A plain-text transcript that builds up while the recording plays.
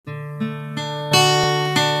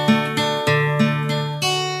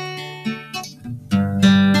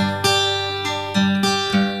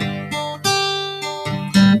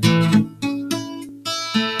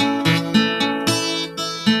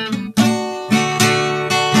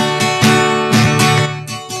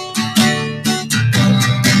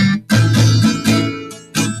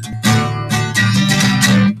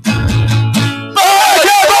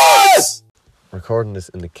this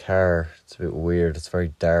in the car. It's a bit weird. It's very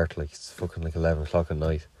dark. Like, it's fucking like 11 o'clock at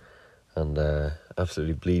night. And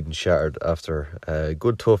absolutely bleeding shattered after a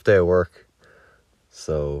good tough day of work.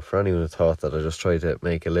 So for anyone who thought that I just tried to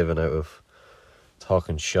make a living out of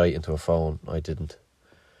talking shite into a phone, I didn't.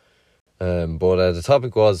 But the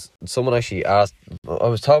topic was, someone actually asked, I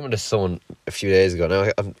was talking to someone a few days ago.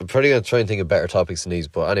 Now I'm probably going to try and think of better topics than these,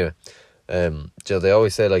 but anyway, they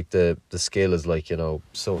always say like the skill is like,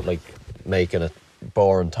 so like making a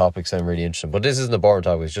boring topic sound really interesting, but this isn't a boring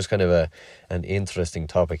topic. It's just kind of an interesting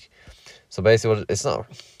topic. So basically, it's not,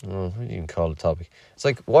 what do you even call it a topic? It's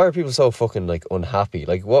like, why are people so fucking like unhappy?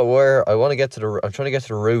 Like, I want to get to I'm trying to get to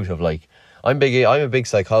the root of, like, I'm a big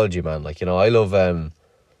psychology man. Like, I love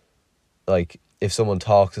like, if someone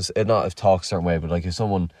talks a certain way, but like if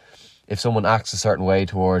someone acts a certain way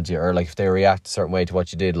towards you, or like if they react a certain way to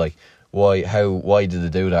what you did, like why did they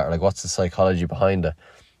do that, or like what's the psychology behind it,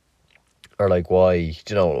 or like why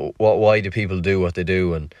do people do what they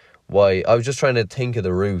do, and why. I was just trying to think of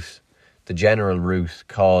the general root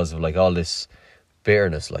cause of like all this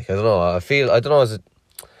bitterness. Like, I don't know, is it,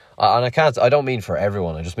 and I don't mean for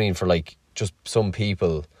everyone, I just mean for like just some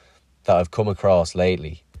people that I've come across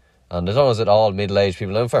lately. And I don't know, is it all middle-aged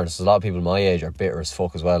people? In fairness, a lot of people my age are bitter as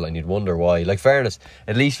fuck as well, and you'd wonder why. Like, fairness,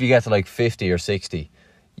 at least if you get to like 50 or 60,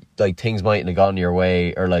 like things mightn't have gone your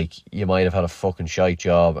way, or like you might have had a fucking shite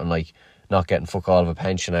job and like not getting fuck all of a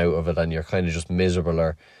pension out of it, and you're kind of just miserable,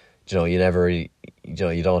 or you never really,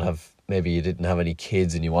 you don't have, maybe you didn't have any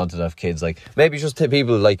kids and you wanted to have kids. Like, maybe just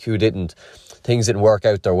people like things didn't work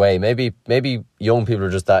out their way. Maybe young people are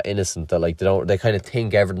just that innocent that like they kind of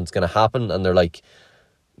think everything's going to happen, and they're like,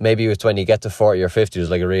 maybe it's when you get to 40 or 50, there's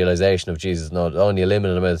like a realisation of, Jesus, no, only a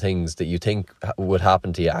limited amount of things that you think would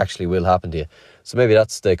happen to you actually will happen to you. So maybe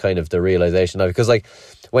that's the kind of the realisation now. Because like,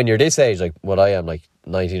 when you're this age, like what I am, like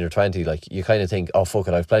 19 or 20, like you kind of think, oh fuck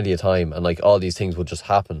it, I've plenty of time, and like all these things will just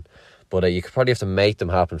happen. But you could probably have to make them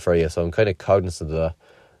happen for you. So I'm kind of cognizant of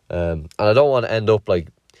that. And I don't want to end up like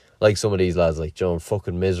some of these lads, like,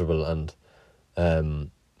 fucking miserable, and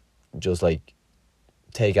just like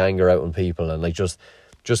take anger out on people, and like just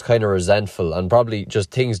kind of resentful, and probably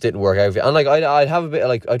just things didn't work out for you. And like I'd have a bit of,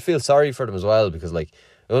 like, I'd feel sorry for them as well, because like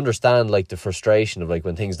I understand like the frustration of like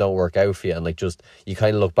when things don't work out for you, and like just you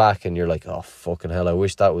kind of look back and you're like, oh fucking hell, I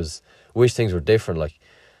wish things were different. Like,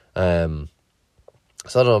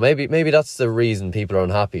 so I don't know, maybe that's the reason people are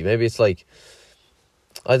unhappy. Maybe it's like,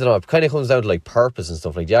 I don't know, it kind of comes down to like purpose and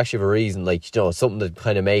stuff. Like, do you actually have a reason, like, something that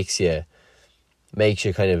kind of makes you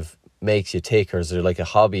tick, or is there like a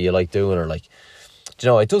hobby you like doing, or like,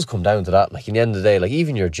 it does come down to that. Like, in the end of the day, like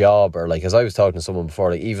even your job, or like, as I was talking to someone before,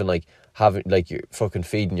 like even like having, like, you're fucking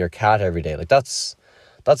feeding your cat every day, like that's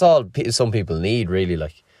all some people need, really.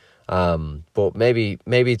 Like, but maybe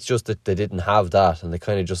it's just that they didn't have that, and they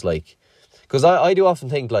kind of just like, because I do often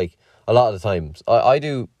think, like, a lot of the times I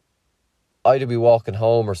do be walking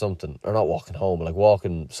home or something, or not walking home, but like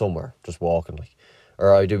walking somewhere, just walking, like,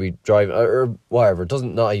 or I do be driving, or whatever. It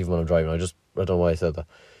doesn't, not even when I'm driving, I don't know why I said that,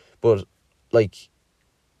 but like,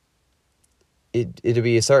 it'd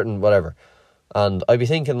be a certain whatever, and I'd be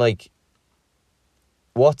thinking, like,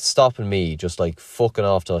 what's stopping me just like fucking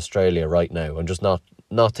off to Australia right now, and just not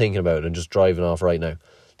thinking about it, and just driving off right now?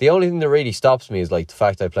 The only thing that really stops me is like the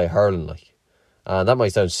fact I play hurling, like, and that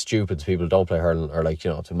might sound stupid to people who don't play hurling, or like,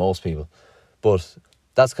 to most people, but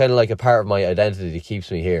that's kind of like a part of my identity that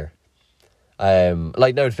keeps me here.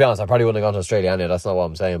 Like, now, to be honest, I probably wouldn't have gone to Australia anyway, that's not what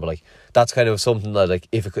I'm saying, but like, that's kind of something that, like,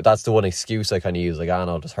 if it could, that's the one excuse I kind of use, like,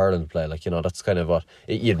 no, just hurling to play, like, that's kind of what,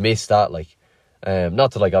 you'd miss that, like,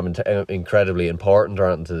 not that, like, I'm incredibly important or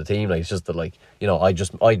anything to the team, like, it's just that, like,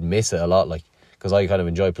 I'd miss it a lot, like, because I kind of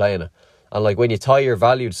enjoy playing it, and like, when you tie your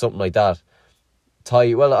value to something like that,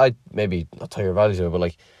 I'd maybe not tie your value to it, but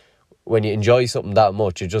like, when you enjoy something that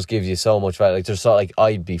much, it just gives you so much value. Like, there's so, like,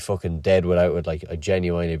 I'd be fucking dead without it. Like, I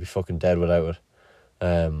genuinely be fucking dead without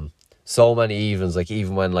it. So many evens, like,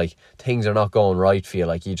 even when like things are not going right for you,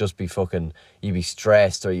 like, you'd be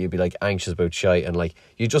stressed, or you'd be like anxious about shit, and like,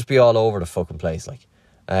 you'd just be all over the fucking place, like,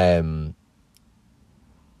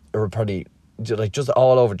 or probably like just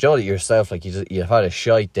all over, yourself, like, you've had a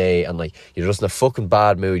shite day, and like, you're just in a fucking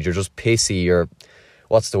bad mood, you're just pissy,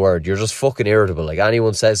 what's the word? You're just fucking irritable. Like,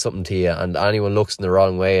 anyone says something to you, and anyone looks in the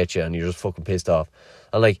wrong way at you, and you're just fucking pissed off.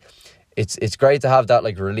 And like, it's great to have that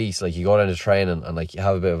like release. Like, you go down to training, and like, you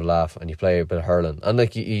have a bit of a laugh, and you play a bit of hurling, and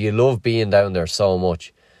like, you love being down there so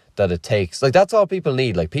much that it takes, like, that's all people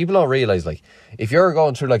need. Like, people don't realise, like, if you're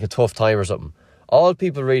going through like a tough time or something, all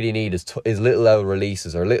people really need is little out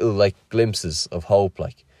releases, or little like glimpses of hope,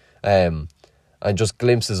 like, and and just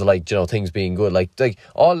glimpses of like, you know, things being good. Like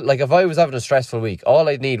all, like if I was having a stressful week, all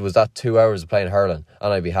I'd need was that 2 hours of playing hurling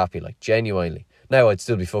and I'd be happy, like genuinely. Now I'd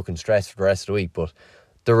still be fucking stressed for the rest of the week, but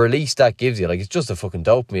the release that gives you, like, it's just a fucking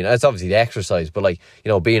dopamine. It's obviously the exercise, but like, you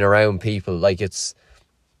know, being around people, like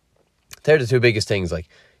they're the two biggest things, like,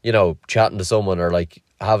 you know, chatting to someone or like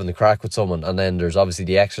having the crack with someone, and then there's obviously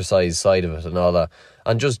the exercise side of it and all that,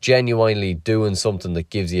 and just genuinely doing something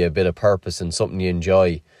that gives you a bit of purpose and something you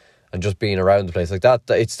enjoy, and just being around the place like that.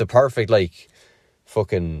 It's the perfect like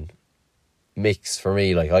fucking mix for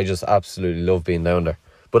me. Like, I just absolutely love being down there.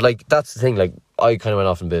 But like, that's the thing, like, I kind of went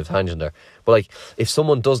off on a bit of tangent there, but like, if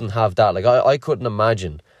someone doesn't have that, like, I couldn't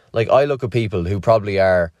imagine. Like, I look at people who probably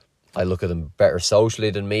are, I look at them better socially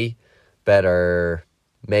than me, better,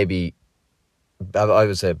 maybe, I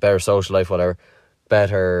would say better social life, whatever,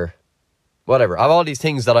 better, whatever. I have all these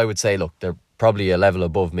things that I would say, look, they're probably a level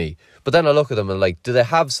above me. But then I look at them and like, do they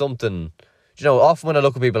have something, you know, often when I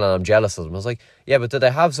look at people and I'm jealous of them, I was like, yeah, but do they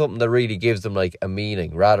have something that really gives them like a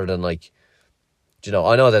meaning, rather than like, you know,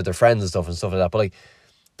 I know that they're friends and stuff like that, but like,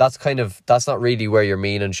 that's not really where your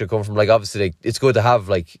meaning should come from. Like, obviously, like, it's good to have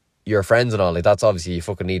like your friends and all, like, that's obviously, you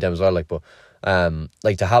fucking need them as well, like, but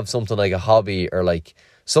like, to have something like a hobby or like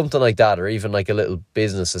something like that, or even like a little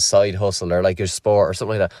business, a side hustle, or like a sport or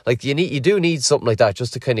something like that, like, you do need something like that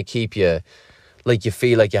just to kind of keep you, like, you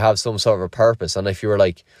feel like you have some sort of a purpose. And if you were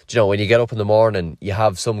like, you know, when you get up in the morning, you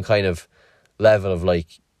have some kind of level of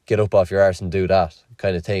like, get up off your arse and do that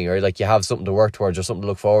kind of thing, or like you have something to work towards or something to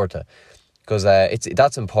look forward to, because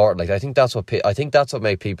that's important. Like, I think that's what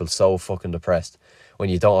made people so fucking depressed, when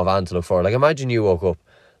you don't have anything to look forward. Like, imagine you woke up,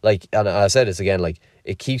 like, and I said this again, like,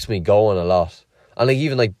 it keeps me going a lot. And like,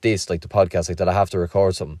 even like this, like the podcast, like, that I have to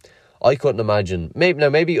record something, I couldn't imagine.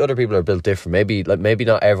 Maybe other people are built different. Maybe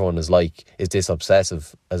not everyone is this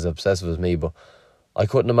obsessive as me, but I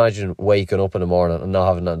couldn't imagine waking up in the morning and not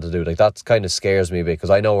having nothing to do. Like, that kind of scares me a bit, because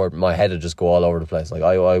I know where my head would just go all over the place. Like,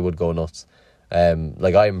 I would go nuts.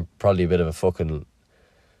 Like, I'm probably a bit of a fucking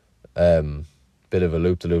bit of a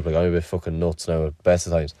loop-de-loop. Like, I'm a bit fucking nuts now at the best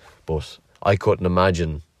of times, but I couldn't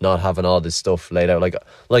imagine not having all this stuff laid out.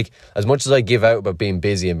 Like as much as I give out about being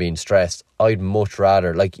busy and being stressed, I'd much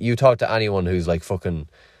rather, like, you talk to anyone who's like fucking,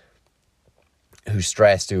 who's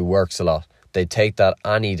stressed, who works a lot, they'd take that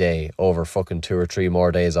any day over fucking 2 or 3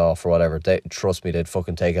 more days off or whatever. Trust me, they'd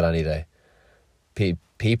fucking take it any day.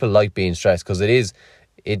 People like being stressed, because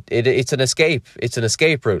it's an escape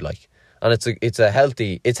route, like, and it's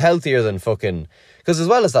healthier than fucking, because as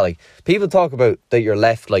well as that, like, people talk about that you're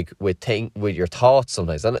left like with your thoughts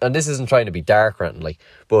sometimes, and this isn't trying to be dark or anything, like,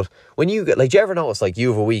 but when you get, like, do you ever notice, like, you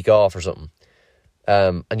have a week off or something,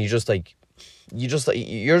 and you're just thinking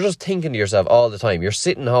to yourself all the time, you're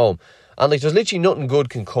sitting home, and like, there's literally nothing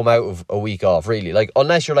good can come out of a week off, really, like,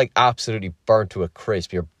 unless you're like absolutely burnt to a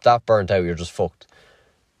crisp, you're that burnt out, you're just fucked,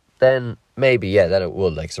 then maybe, yeah, then it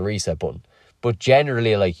will, like, it's a reset button. But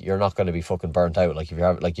generally, like, you're not going to be fucking burnt out. Like, if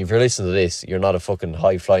you're listening to this, you're not a fucking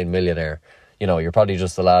high-flying millionaire. You know, you're probably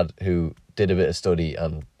just a lad who did a bit of study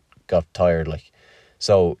and got tired, like.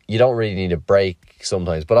 So, you don't really need a break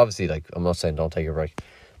sometimes. But obviously, like, I'm not saying don't take a break.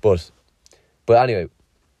 But anyway,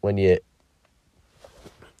 when you,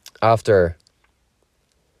 after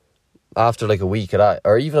like a week of that,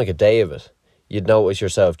 or even like a day of it, you'd notice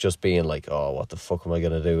yourself just being like, oh, what the fuck am I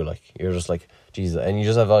going to do? Like, you're just like, Jesus, and you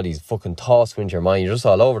just have all these fucking thoughts into your mind. You're just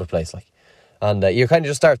all over the place, like, and you kind of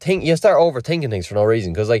just start overthinking things for no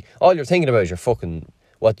reason, because like, all you're thinking about is your fucking,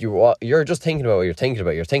 you're just thinking about what you're thinking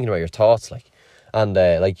about. You're thinking about your thoughts, like, and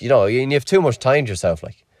like, you know, you have too much time to yourself,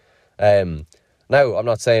 like. Now, I'm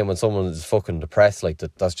not saying when someone is fucking depressed, like,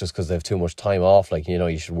 that's just because they have too much time off, like, you know,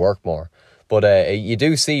 you should work more. But you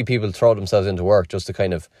do see people throw themselves into work just to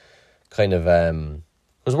kind of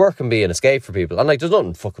because work can be an escape for people, and like, there's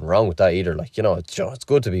nothing fucking wrong with that either, like, you know, it's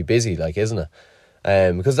good to be busy, like, isn't it?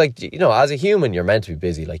 Because like, you know, as a human, you're meant to be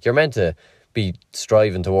busy, like, you're meant to be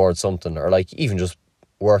striving towards something, or like, even just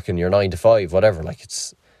working your 9 to 5, whatever, like,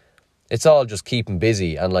 it's all just keeping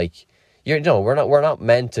busy, and like, you know, we're not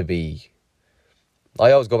meant to be.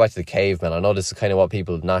 I always go back to the caveman. I know this is kind of what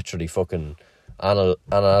people naturally fucking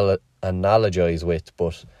analogize with,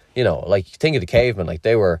 but, you know, like, think of the caveman, like,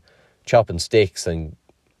 they were chopping sticks and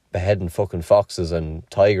beheading fucking foxes and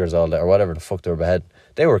tigers all day, or whatever the fuck they were beheading.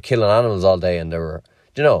 They were killing animals all day, and they were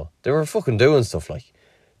fucking doing stuff, like,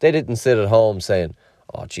 they didn't sit at home saying,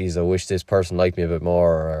 oh jeez, I wish this person liked me a bit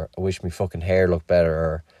more, or I wish my fucking hair looked better,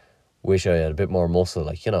 or wish I had a bit more muscle,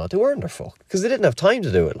 like, you know, they weren't their fuck, because they didn't have time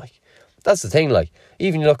to do it, like, that's the thing, like,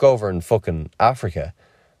 even you look over in fucking Africa,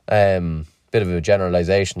 bit of a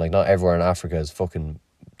generalization, like, not everywhere in Africa is fucking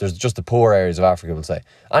there's just the poor areas of Africa, we'll say.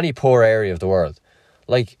 Any poor area of the world.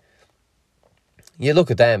 Like, you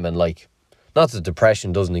look at them and, like, not that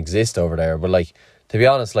depression doesn't exist over there, but, like, to be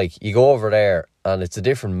honest, like, you go over there and it's a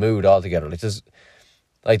different mood altogether. Like,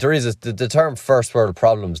 the term first world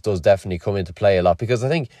problems does definitely come into play a lot, because I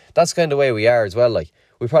think that's kind of the way we are as well. Like,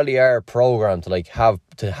 we probably are programmed to, like, have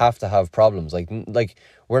problems. Like,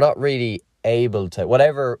 we're not really able to,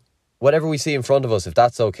 whatever we see in front of us, if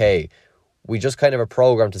that's okay, we just kind of are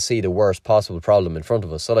programmed to see the worst possible problem in front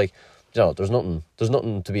of us. So, like, you know, there's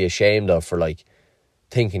nothing to be ashamed of for, like,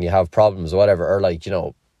 thinking you have problems or whatever, or, like, you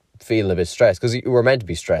know, feeling a bit stressed, because you were meant to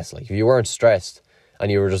be stressed. Like, if you weren't stressed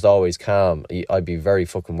and you were just always calm, I'd be very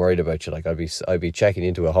fucking worried about you. Like, I'd be checking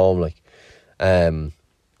into a home, like,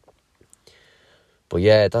 but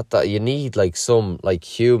yeah, that you need, like, some, like,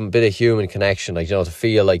 bit of human connection, like, you know, to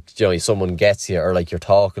feel like, you know, someone gets you, or, like, you're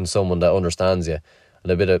talking to someone that understands you,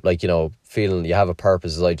 and a bit of, like, you know, feeling you have a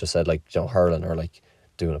purpose, as I just said, like, you know, hurling, or, like,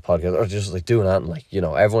 doing a podcast, or just, like, doing anything. Like, you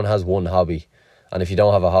know, everyone has one hobby, and if you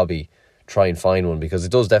don't have a hobby, try and find one, because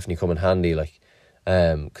it does definitely come in handy. Like,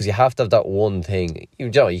 because you have to have that one thing. You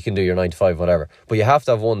know, you can do your 9 to 5, whatever, but you have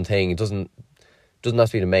to have one thing. It doesn't have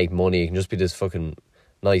to be to make money. It can just be this fucking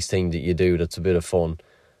nice thing that you do that's a bit of fun,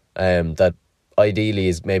 that ideally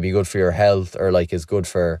is maybe good for your health, or, like, is good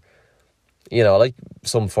for, you know, like,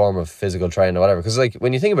 some form of physical training or whatever. Because, like,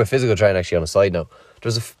 when you think about physical training, actually, on a side note,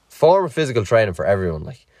 there's a form of physical training for everyone.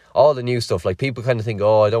 Like, all the new stuff, like, people kind of think,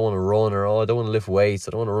 oh, I don't want to run, or, oh, I don't want to lift weights,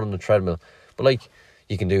 I don't want to run on the treadmill. But, like,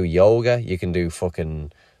 you can do yoga, you can do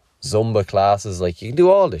fucking Zumba classes, like, you can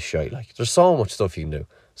do all this shit. Like, there's so much stuff you can do.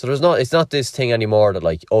 So it's not this thing anymore that,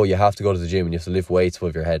 like, oh, you have to go to the gym and you have to lift weights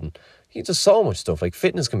above your head. And you do so much stuff. Like,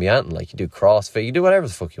 fitness can be anything. Like, you do CrossFit, you do whatever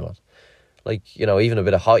the fuck you want. Like, you know, even a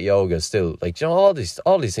bit of hot yoga is still, like, you know, all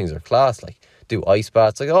these things are class. Like, do ice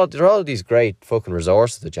baths. Like, oh, there are all these great fucking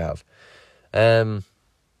resources that you have.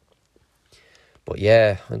 But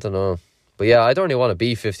yeah, I don't know. But yeah, I don't really want to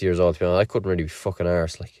be 50 years old, to be honest. I couldn't really be fucking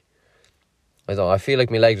arse. Like, I feel like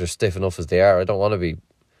my legs are stiff enough as they are. I don't want to be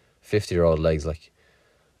 50-year-old legs, like.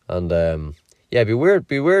 And yeah, it'd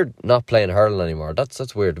be weird not playing hurling anymore.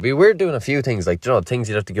 That's weird. It'd be weird doing a few things, like, you know, things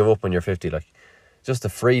you'd have to give up when you're 50, like, just the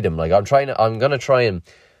freedom. Like, I'm gonna try, and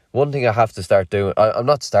one thing I have to start doing, I'm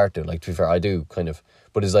not start doing, like, to be fair, I do kind of,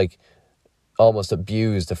 but it's like almost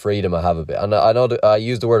abuse the freedom I have a bit. And I know that I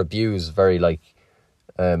use the word abuse very, like,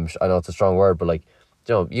 I know it's a strong word, but, like,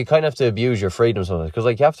 you know, you kind of have to abuse your freedom sometimes, because,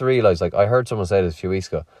 like, you have to realise, like, I heard someone say this a few weeks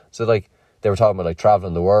ago. So, like, they were talking about, like,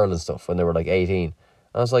 travelling the world and stuff when they were, like, 18. And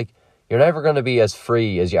I was like, you're never going to be as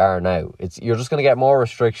free as you are now. You're just going to get more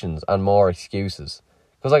restrictions and more excuses.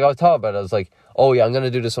 Because, like, I thought about it, I was like, oh yeah, I'm going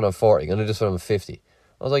to do this when I'm 40, I'm going to do this when I'm 50.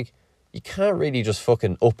 I was like, you can't really just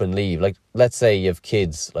fucking up and leave. Like, let's say you have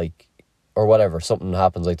kids, like, or whatever, something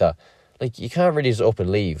happens like that. Like, you can't really just up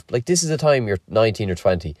and leave. Like, this is the time you're 19 or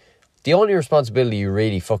 20. The only responsibility you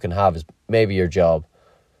really fucking have is maybe your job,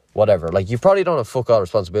 whatever. Like, you probably don't have fuck all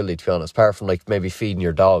responsibility, to be honest, apart from, like, maybe feeding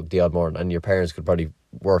your dog the odd morning, and your parents could probably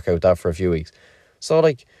work out that for a few weeks. So,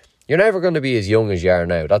 like, you're never going to be as young as you are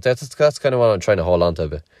now. That's kind of what I'm trying to hold on to a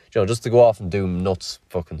bit. You know, just to go off and do nuts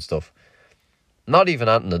fucking stuff. Not even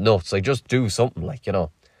anything the nuts, like, just do something, like, you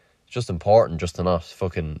know. It's just important just to not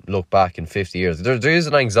fucking look back in 50 years. There is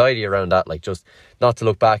an anxiety around that, like, just not to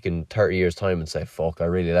look back in 30 years' time and say, fuck, I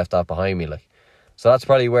really left that behind me, like. So that's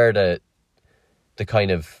probably where the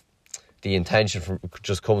kind of, the intention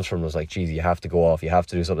just comes from, was like, geez, you have to go off, you have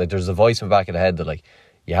to do something. Like, there's a voice in the back of the head that, like,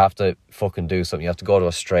 you have to fucking do something, you have to go to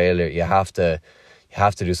Australia, you have to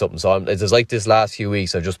do something. So it's like this last few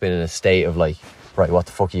weeks, I've just been in a state of, like, right, what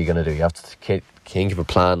the fuck are you going to do? You have to think of a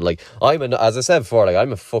plan. Like, as I said before, like,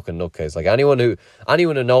 I'm a fucking nutcase. Like, anyone who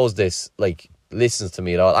knows this, like, listens to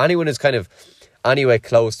me at all. Anyone who's kind of anyway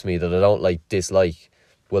close to me that I don't, like, dislike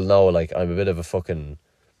will know, like, I'm a bit of a,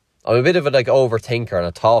 like, overthinker, and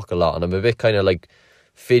I talk a lot, and I'm a bit kind of, like,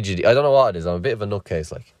 fidgety. I don't know what it is. I'm a bit of a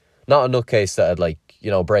nutcase, like, not a nutcase that'd, like,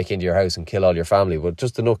 you know, break into your house and kill all your family, but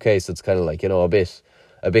just a nutcase that's kind of, like, you know, a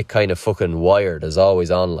bit kind of fucking wired, is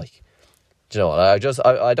always on, like. You know,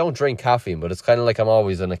 I don't drink caffeine, but it's kind of like I'm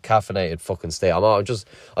always in a caffeinated fucking state. I just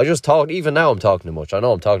talk. Even now I'm talking too much. I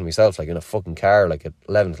know I'm talking to myself, like, in a fucking car, like, at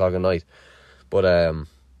 11 o'clock at night. But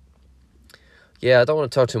yeah, I don't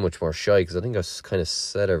want to talk too much more shy, because I think I've kind of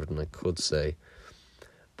said everything I could say.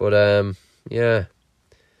 But yeah.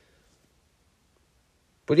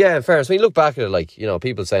 But yeah, in fairness, when you look back at it, like, you know,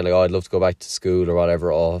 people saying, like, oh, I'd love to go back to school or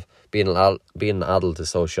whatever, or being an adult is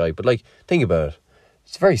so shy. But, like, think about it.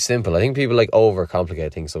 It's very simple. I think people, like,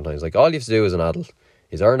 overcomplicate things sometimes. Like, all you have to do as an adult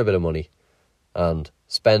is earn a bit of money and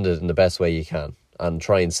spend it in the best way you can, and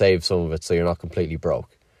try and save some of it so you're not completely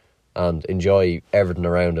broke. and enjoy everything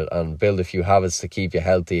around it and build a few habits to keep you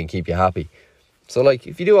healthy and keep you happy. So like,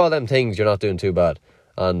 if you do all them things, you're not doing too bad,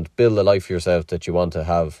 and build a life for yourself that you want to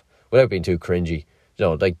have without being too cringy.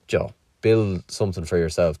 Build something for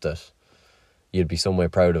yourself that you'd be some way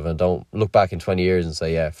proud of, and don't look back in 20 years and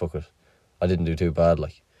say, yeah, fuck it, I didn't do too bad.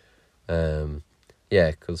 Like,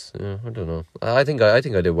 because I don't know. I think I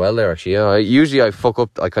did well there, actually. Yeah, usually I fuck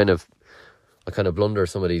up. I kind of blunder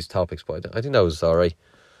some of these topics, but I think that was all right.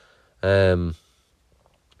 I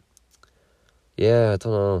don't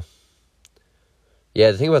know.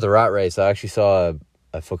 Yeah, the thing about the rat race, I actually saw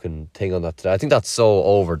a fucking thing on that today. I think that's so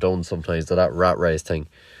overdone sometimes, that rat race thing.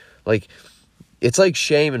 Like, it's like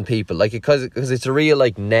shaming people, like, because it's a real,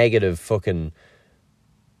 like, negative fucking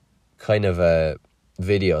kind of a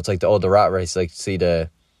video. It's like the rat race, like, it's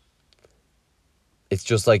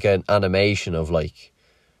just like an animation of, like,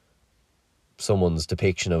 someone's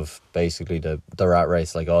depiction of basically the rat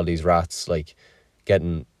race, like all these rats, like,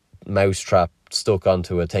 getting mousetrap stuck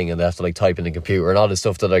onto a thing, and they have to, like, type in the computer, and all this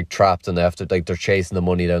stuff, they're, like, trapped, and they have to, like, they're chasing the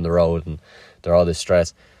money down the road, and they're all this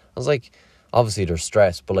stress. I was like, obviously there's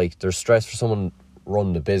stress, but, like, there's stress for someone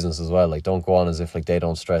running the business as well. Like, don't go on as if, like, they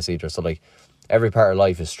don't stress either. So, like, every part of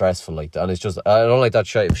life is stressful, like, and it's just, I don't like that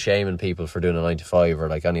shit of shaming people for doing a 9 to 5 or,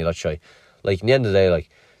 like, any of that shit. Like, in the end of the day, like,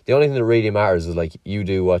 the only thing that really matters is, like, you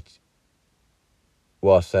do what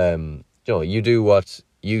you do what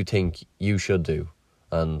you think you should do,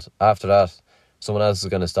 and after that, someone else is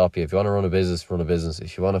going to stop you. If you want to run a business, run a business.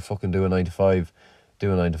 If you want to fucking do a 9 to 5,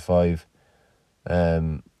 do a 9 to 5.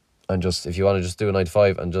 And just, if you want to just do a 9 to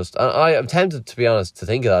 5, and just, and I am tempted, to be honest, to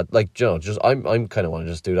think of that. Like, I'm kind of want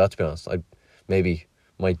to just do that, to be honest. I maybe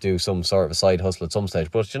might do some sort of a side hustle at some stage,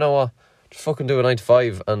 but you know what? Just fucking do a 9 to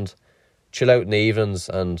 5 and chill out in the evenings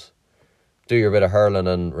and do your bit of hurling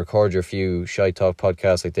and record your few shy talk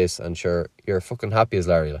podcasts like this, and sure, you're fucking happy as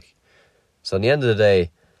Larry, like. So in the end of the day,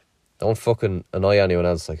 don't fucking annoy anyone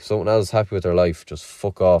else. Like, if someone else is happy with their life, just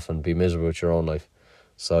fuck off and be miserable with your own life.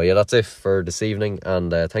 So yeah, that's it for this evening,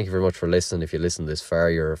 and thank you very much for listening. If you listen this far,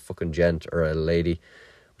 you're a fucking gent or a lady,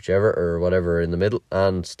 whichever or whatever in the middle,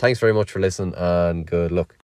 and thanks very much for listening, and good luck.